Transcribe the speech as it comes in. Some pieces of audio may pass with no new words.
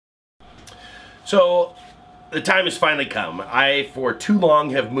So the time has finally come. I, for too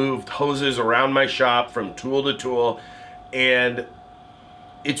long, have moved hoses around my shop from tool to tool, and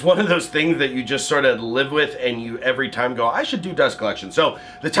it's one of those things that you just sort of live with, and you every time go, I should do dust collection. So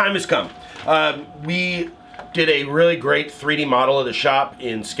the time has come. We did a really great 3D model of the shop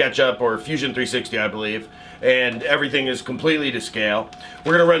in SketchUp or Fusion 360, I believe, and everything is completely to scale.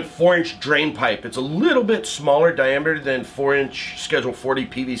 We're gonna run 4-inch drain pipe. It's a little bit smaller diameter than 4-inch Schedule 40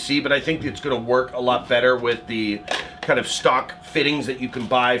 PVC, but I think it's gonna work a lot better with the kind of stock fittings that you can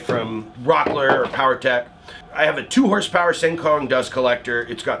buy from Rockler or PowerTech. I have a 2-horsepower Senkong dust collector.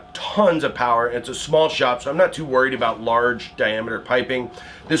 It's got tons of power. It's a small shop, so I'm not too worried about large diameter piping.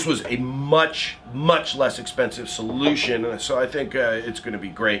 This was a much less expensive solution, so I think it's going to be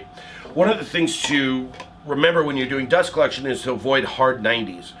great. One of the things to remember when you're doing dust collection is to avoid hard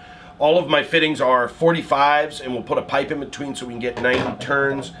 90s. All of my fittings are 45s, and we'll put a pipe in between so we can get 90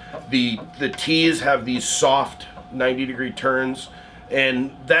 turns. The T's have these soft 90-degree turns,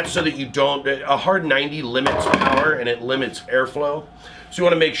 and that's so that you don't, a hard 90 limits power and it limits airflow. So you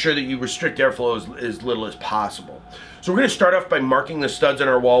want to make sure that you restrict airflow as little as possible. So we're going to start off by marking the studs on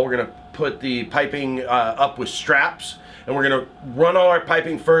our wall. We're going to put the piping up with straps, and we're going to run all our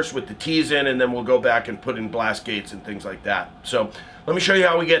piping first with the T's in, and then we'll go back and put in blast gates and things like that. So let me show you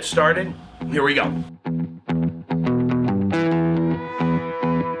how we get started. Here we go.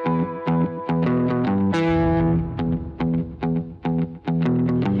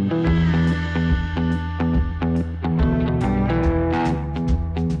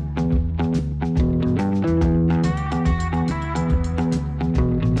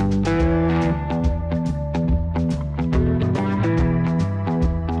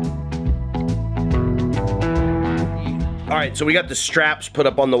 Alright, so we got the straps put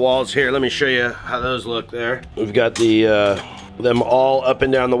up on the walls here. Let me show you how those look there. We've got them all up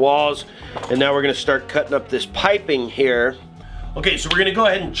and down the walls, and now we're going to start cutting up this piping here. Okay, so we're going to go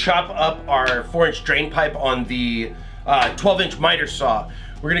ahead and chop up our 4-inch drain pipe on the 12-inch miter saw.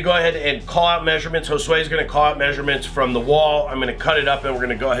 We're going to go ahead and call out measurements. Josue is going to call out measurements from the wall. I'm going to cut it up, and we're going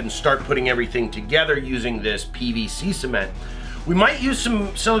to go ahead and start putting everything together using this PVC cement. We might use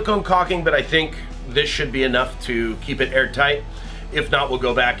some silicone caulking, but I think this should be enough to keep it airtight. If not, we'll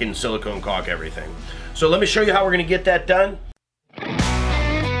go back and silicone caulk everything. So let me show you how we're going to get that done.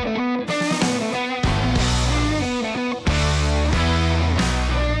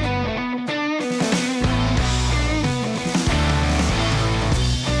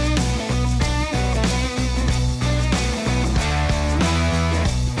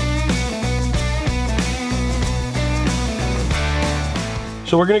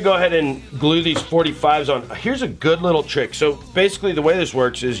 So we're gonna go ahead and glue these 45s on. Here's a good little trick. So basically the way this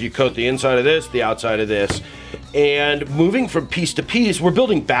works is you coat the inside of this, the outside of this, and moving from piece to piece, we're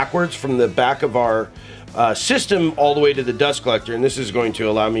building backwards from the back of our system all the way to the dust collector, and this is going to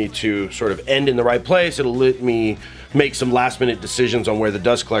allow me to sort of end in the right place. It'll let me make some last minute decisions on where the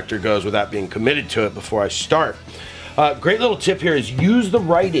dust collector goes without being committed to it before I start. Great little tip here is use the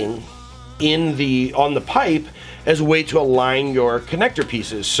writing on the pipe as a way to align your connector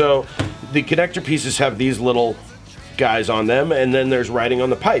pieces. So the connector pieces have these little guys on them, and then there's writing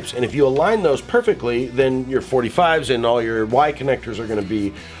on the pipes. And if you align those perfectly, then your 45s and all your Y connectors are gonna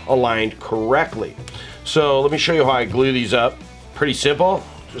be aligned correctly. So let me show you how I glue these up. Pretty simple,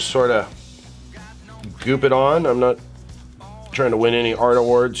 just sort of goop it on. I'm not trying to win any art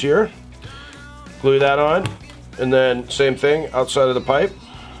awards here. Glue that on, and then same thing outside of the pipe.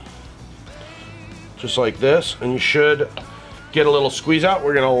 Just like this, and you should get a little squeeze out.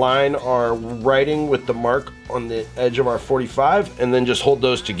 We're gonna align our writing with the mark on the edge of our 45, and then just hold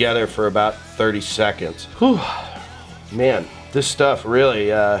those together for about 30 seconds. Whew. Man, this stuff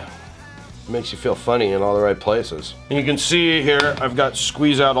really makes you feel funny in all the right places. And you can see here, I've got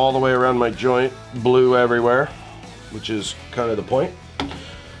squeeze out all the way around my joint, blue everywhere, which is kind of the point.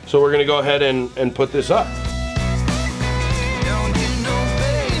 So we're gonna go ahead and put this up.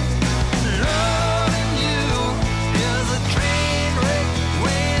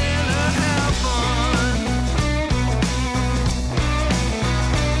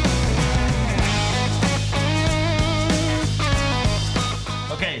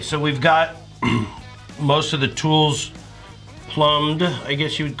 So we've got most of the tools plumbed, I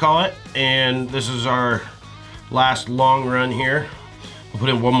guess you would call it, and this is our last long run here. We'll put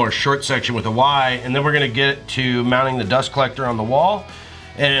in one more short section with a Y, and then we're gonna get to mounting the dust collector on the wall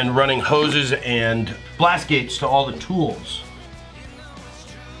and running hoses and blast gates to all the tools.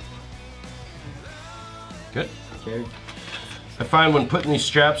 Good. Okay. I find when putting these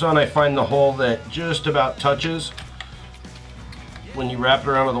straps on, I find the hole that just about touches when you wrap it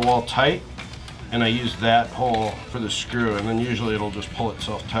around the wall tight and I use that hole for the screw, and then usually it'll just pull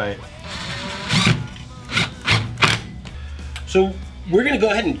itself tight. So we're gonna go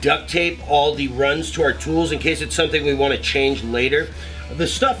ahead and duct tape all the runs to our tools in case it's something we want to change later. The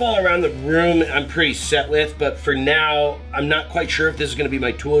stuff all around the room I'm pretty set with, but for now I'm not quite sure if this is gonna be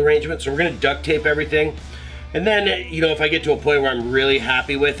my tool arrangement, so we're gonna duct tape everything. And then, you know, if I get to a point where I'm really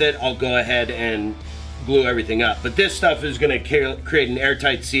happy with it, I'll go ahead and glue everything up. But this stuff is gonna create an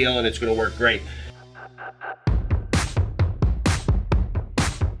airtight seal, and it's gonna work great.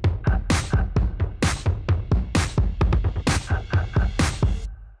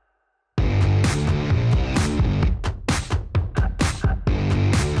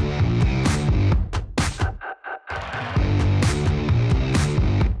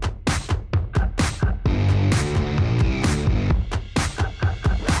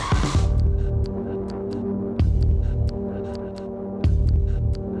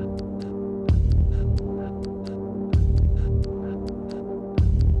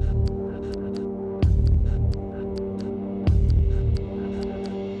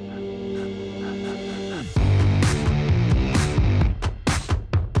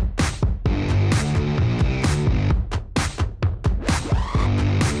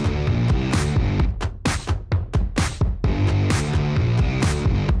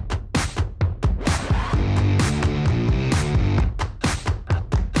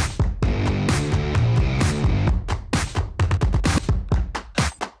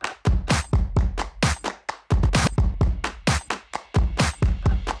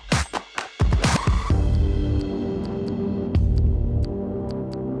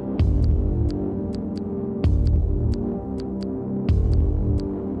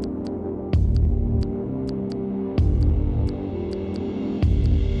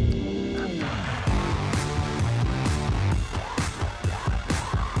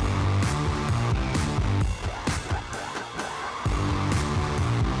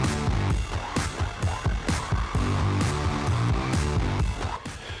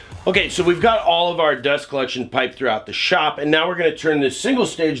 Okay, so we've got all of our dust collection piped throughout the shop, and now we're going to turn this single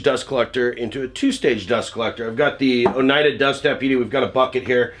stage dust collector into a two-stage dust collector. I've got the Oneida dust deputy. We've got a bucket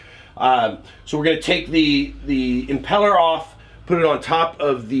here. So we're going to take the impeller off, put it on top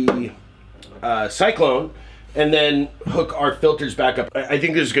of the Cyclone, and then hook our filters back up. I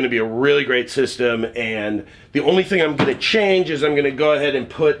think this is going to be a really great system, and the only thing I'm going to change is I'm going to go ahead and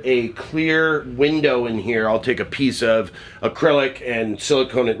put a clear window in here. I'll take a piece of acrylic and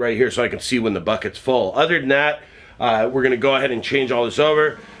silicone it right here so I can see when the bucket's full. Other than that, we're going to go ahead and change all this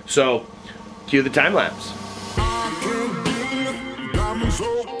over. So, cue the time lapse.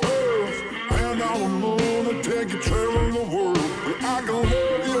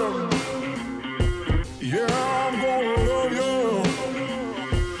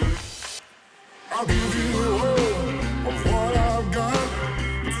 I'll give you all of what I've got.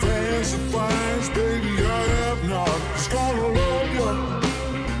 The fancy finds, baby, I have not. Just gonna love you.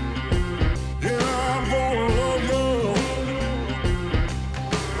 Yeah, I'm gonna love you.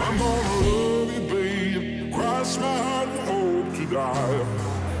 I'm gonna love you, babe. Cross my heart and hope to die.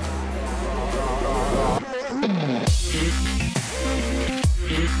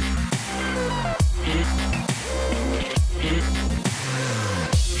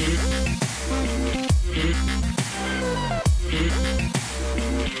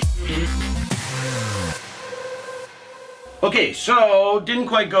 Okay, so didn't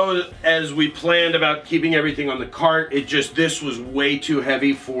quite go as we planned about keeping everything on the cart. This was way too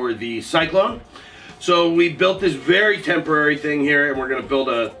heavy for the Cyclone. So we built this very temporary thing here, and we're gonna build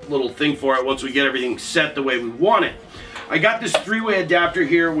a little thing for it once we get everything set the way we want it. I got this three-way adapter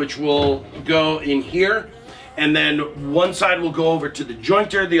here, which will go in here, and then one side will go over to the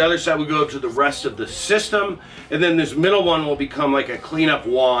jointer, the other side will go to the rest of the system, and then this middle one will become like a cleanup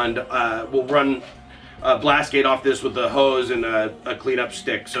wand. We'll run a blast gate off this with a hose and a cleanup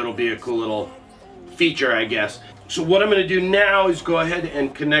stick, so it'll be a cool little feature, I guess. So what I'm going to do now is go ahead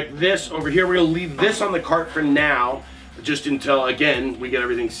and connect this over here. We're going to leave this on the cart for now, just until, again, we get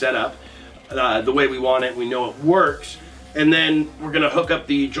everything set up the way we want it, we know it works. And then we're going to hook up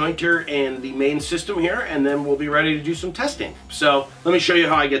the jointer and the main system here, and then we'll be ready to do some testing. So let me show you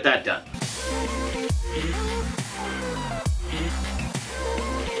how I get that done.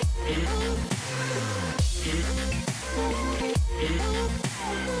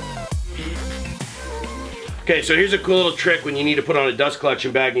 Okay, so here's a cool little trick when you need to put on a dust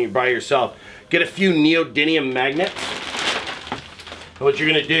collection bag and you're by yourself. Get a few neodymium magnets. And what you're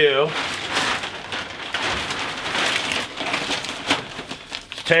gonna do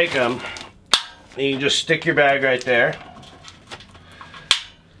is take them and you can just stick your bag right there.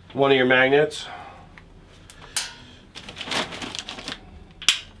 One of your magnets.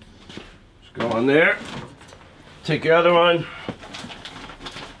 Go on there. Take your other one.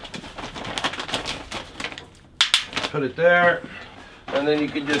 Put it there. And then you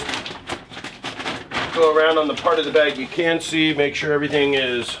can just go around on the part of the bag you can see, make sure everything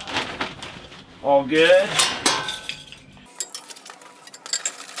is all good.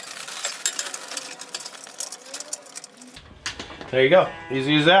 There you go,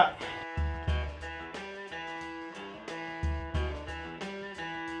 easy as that.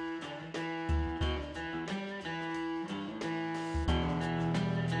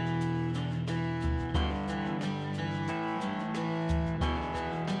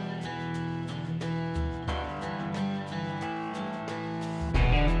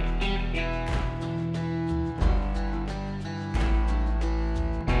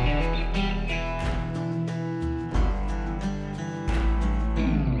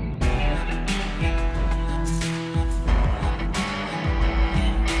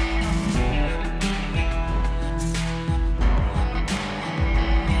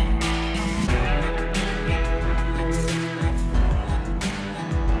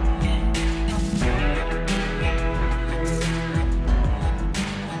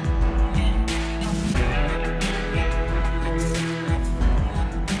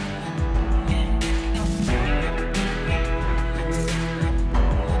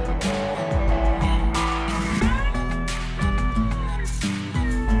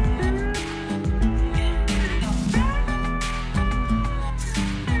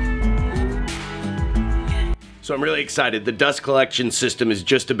 So I'm really excited. The dust collection system is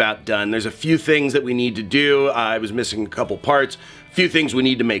just about done. There's a few things that we need to do. I was missing a couple parts, a few things we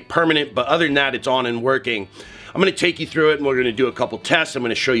need to make permanent, but other than that, it's on and working. I'm gonna take you through it and we're gonna do a couple tests. I'm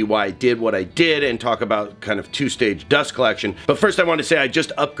gonna show you why I did what I did and talk about kind of two-stage dust collection. But first I want to say I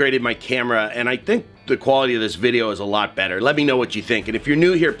just upgraded my camera and I think the quality of this video is a lot better. Let me know what you think. And if you're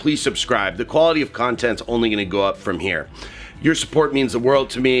new here, please subscribe. The quality of content's only gonna go up from here. Your support means the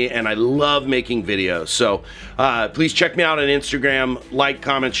world to me and I love making videos. So please check me out on Instagram, like,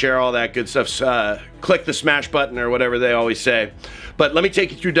 comment, share, all that good stuff. Click the smash button or whatever they always say. But let me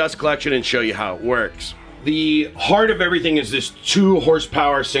take you through dust collection and show you how it works. The heart of everything is this 2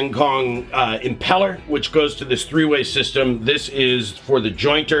 horsepower Sengkong impeller, which goes to this 3-way system. This is for the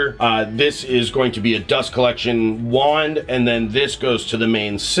jointer. This is going to be a dust collection wand, and then this goes to the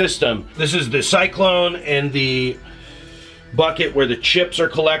main system. This is the cyclone and the bucket where the chips are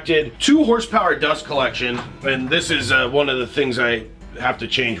collected. 2 horsepower dust collection, and this is one of the things I have to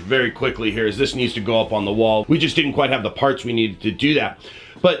change very quickly here, is this needs to go up on the wall. We just didn't quite have the parts we needed to do that.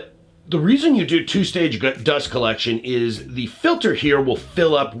 But the reason you do 2-stage dust collection is the filter here will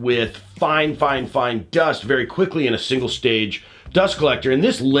fill up with fine dust very quickly in a single stage dust collector, and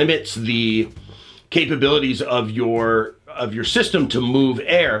this limits the capabilities of your system to move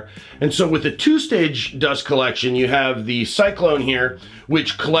air. And so with the 2-stage dust collection, you have the cyclone here,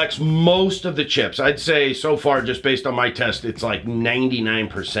 which collects most of the chips. I'd say so far, just based on my test, it's like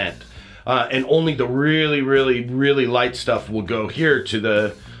 99%. And only the really light stuff will go here to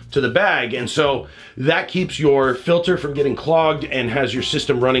the bag. And so that keeps your filter from getting clogged and has your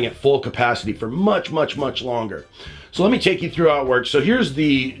system running at full capacity for much longer. So let me take you through how it works. So here's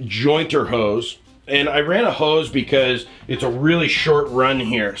the jointer hose. And I ran a hose because it's a really short run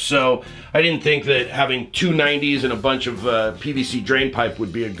here. So I didn't think that having 2 90s and a bunch of PVC drain pipe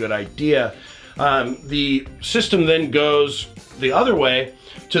would be a good idea. The system then goes the other way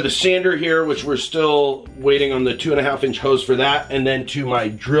to the sander here, which we're still waiting on the 2.5-inch hose for that. And then to my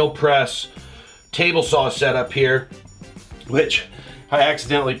drill press table saw setup here, which I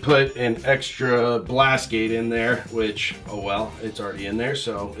accidentally put an extra blast gate in there, which, oh well, it's already in there,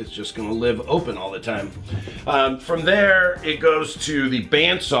 so it's just gonna live open all the time. From there, it goes to the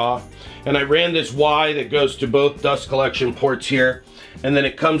bandsaw, and I ran this Y that goes to both dust collection ports here, and then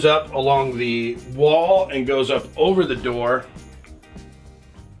it comes up along the wall and goes up over the door,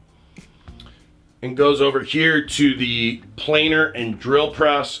 and goes over here to the planer and drill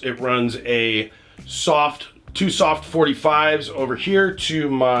press. It runs a two soft 45s over here to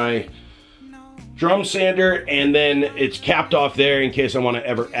my drum sander, and then it's capped off there in case I want to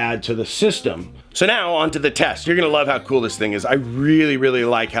ever add to the system. So now on to the test. You're gonna love how cool this thing is. I really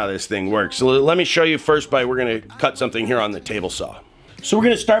like how this thing works. So let me show you first we're gonna cut something here on the table saw. So we're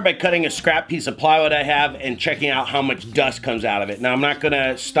gonna start by cutting a scrap piece of plywood I have and checking out how much dust comes out of it. Now I'm not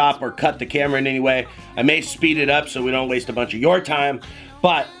gonna stop or cut the camera in any way. I may speed it up so we don't waste a bunch of your time,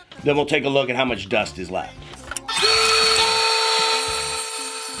 but then we'll take a look at how much dust is left.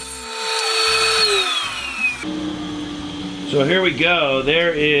 So here we go.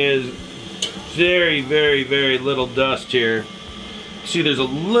 There is very little dust here. See, there's a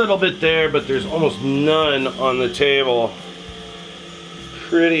little bit there, but there's almost none on the table.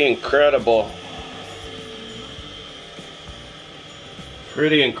 Pretty incredible.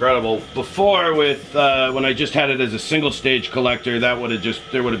 Pretty incredible. Before, with when I just had it as a single stage collector, that would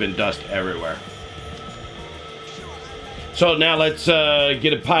have there would have been dust everywhere. So now let's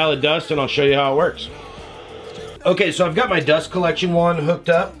get a pile of dust and I'll show you how it works. Okay, so I've got my dust collection wand hooked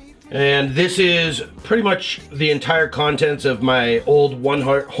up, and this is pretty much the entire contents of my old 1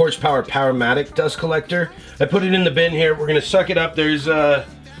 horsepower Powermatic dust collector. I put it in the bin here. We're gonna suck it up. There's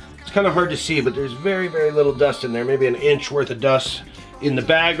it's kind of hard to see, but there's very, very little dust in there, maybe an inch worth of dust in the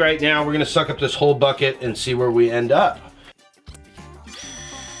bag right now. We're gonna suck up this whole bucket and see where we end up.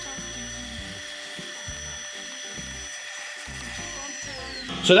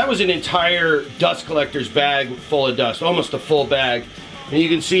 So that was an entire dust collector's bag full of dust, almost a full bag. And you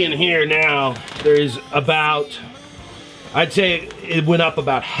can see in here now, there's about, I'd say it went up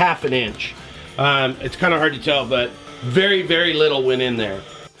about ½ an inch. It's kind of hard to tell, but very, very little went in there.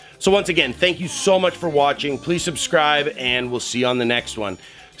 So once again, thank you so much for watching. Please subscribe and we'll see you on the next one.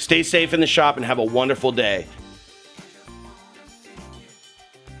 Stay safe in the shop and have a wonderful day.